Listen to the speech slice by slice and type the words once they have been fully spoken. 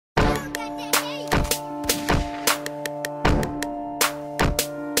Let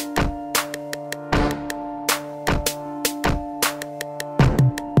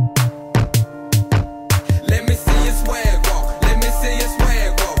me see your swag walk. Let me see your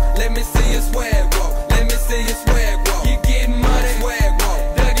swag walk. Let me see your swag walk. Let me see your swag walk. You getting money? Swag walk.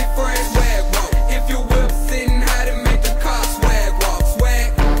 Dougie Fresh swag walk. If your whip sitting high to make the car swag walk.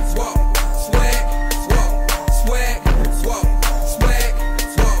 Swag walk. Swag walk. Swag walk. Swag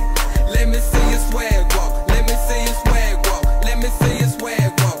walk. Let me see your swag walk. Let me see your swag walk. Let me see your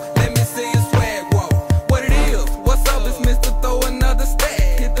swag walk. Let me see your swag walk. What it is? What's up? It's Mr. Throw another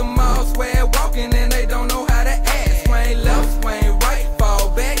stack. Hit them all swag walking and they don't know how to act. Swing left, swing right, fall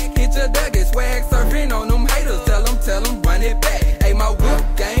back. Hit your Dougie, swag surfing on them haters. Tell them run it back. Hey, my whip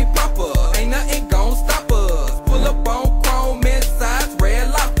game proper. Ain't nothing gon' stop us. Pull up on chrome insides, red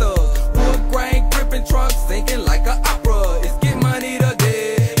lobsters. Wood grain gripping trunk sinking like a opera. It's get money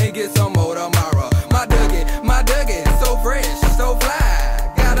today and get some more tomorrow. My Dougie, so fresh, so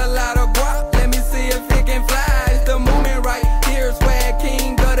fly. Got a lot of guap, let me see if it can fly. It's the movement right here, swag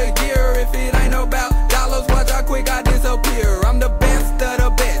king of the year. If it ain't about dollars, watch how quick I disappear. I'm the best of the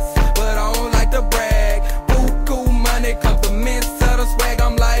best, but I don't like to brag. Buku money, compliments of the swag.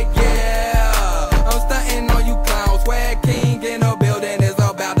 I'm like, yeah, I'm stunting on you clowns. Swag king in the building is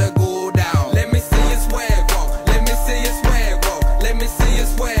about to go down. Let me see your swag walk. Let me see your swag walk. Let me see your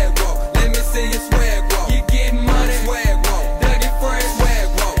swag walk. Let me see your swag walk. You getting money? Swag walk. Dougie Fresh swag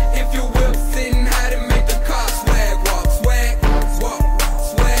walk. If your whip sitting high to make the car swag walk. Swag walk.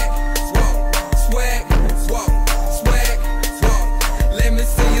 Swag walk. Swag walk. Swag walk. Let me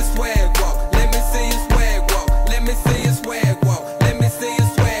see your swag walk. Let me see your swag walk. Let me see your swag walk. Let me see your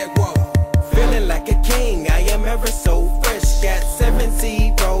swag walk. Feeling like a king, I am ever so fresh. Got 7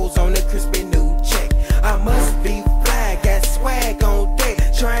 zeros on a crispy new check. I must be fly, got swag on deck.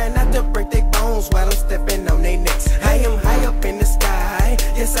 Trying not to break their bones while I'm stepping on their necks. I am high up in the sky,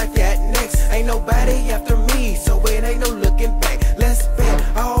 yes I got next. Ain't nobody after me, so it ain't no looking back. Let's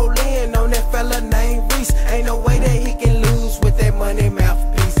bet all in on that fella named Reese. Ain't no way that he can lose with that money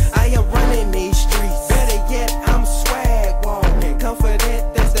mouthpiece. I am running these streets, better yet I'm swag walking.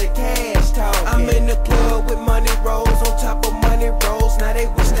 Confident that's the cash talking. I'm in the club with money rolls on top of money rolls. Now they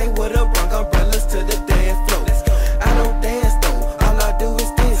wish they would've brought umbrellas to the dance floor. I don't dance though, all I do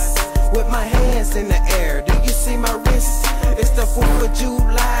is this, with my hands in the air. Do you see my wrist? It's the 4th of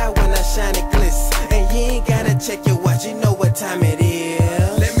July when I shine and glitz. And you ain't gotta check your watch, you know what time it is.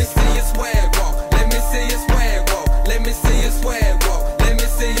 Let me see your swag walk. Let me see your swag walk. Let me see your swag walk. Let me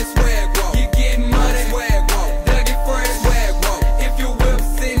see your swag walk. You getting money? Swag walk. Dougie Fresh swag walk. If your whip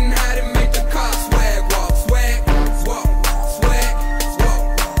sitting high to make the car swag walk. Swag walk. Swag walk.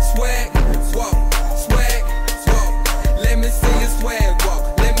 Swag walk. Swag walk. Let me see your swag walk.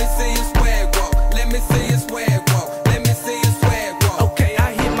 Let me see your swag walk. Let me see your swag walk. Let me see your swag walk. Okay,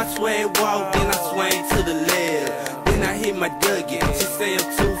 I hit my swag walk, then I swing to the left. Then I hit my Dougie. She say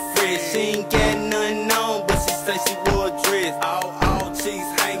I'm too fresh. She ain't got nothing on, but she say she wore a dress. All cheese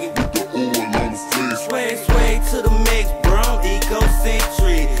hanging with the oil on the flesh. Swag to the max, bro. I'm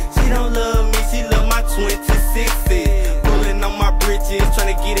egocentric. She don't love me, she love my 26s. Pulling on my britches,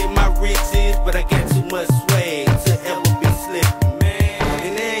 trying to get in my riches, but I got too much swag to ever be slipping, man.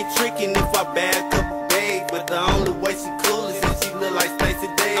 And it ain't tricking if I bag up a bag, but the only way she cool is if she look like Stacey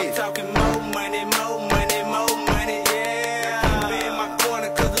Dash. I'm talking more money, more money, more money, yeah. I be in my corner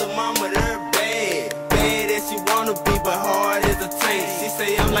cause the mama there bad. Bad as she wanna be, but hard as a tank. She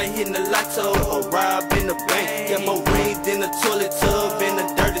say I'm like hitting the lotto or robbing the bank. Got more rings than a toilet tub in the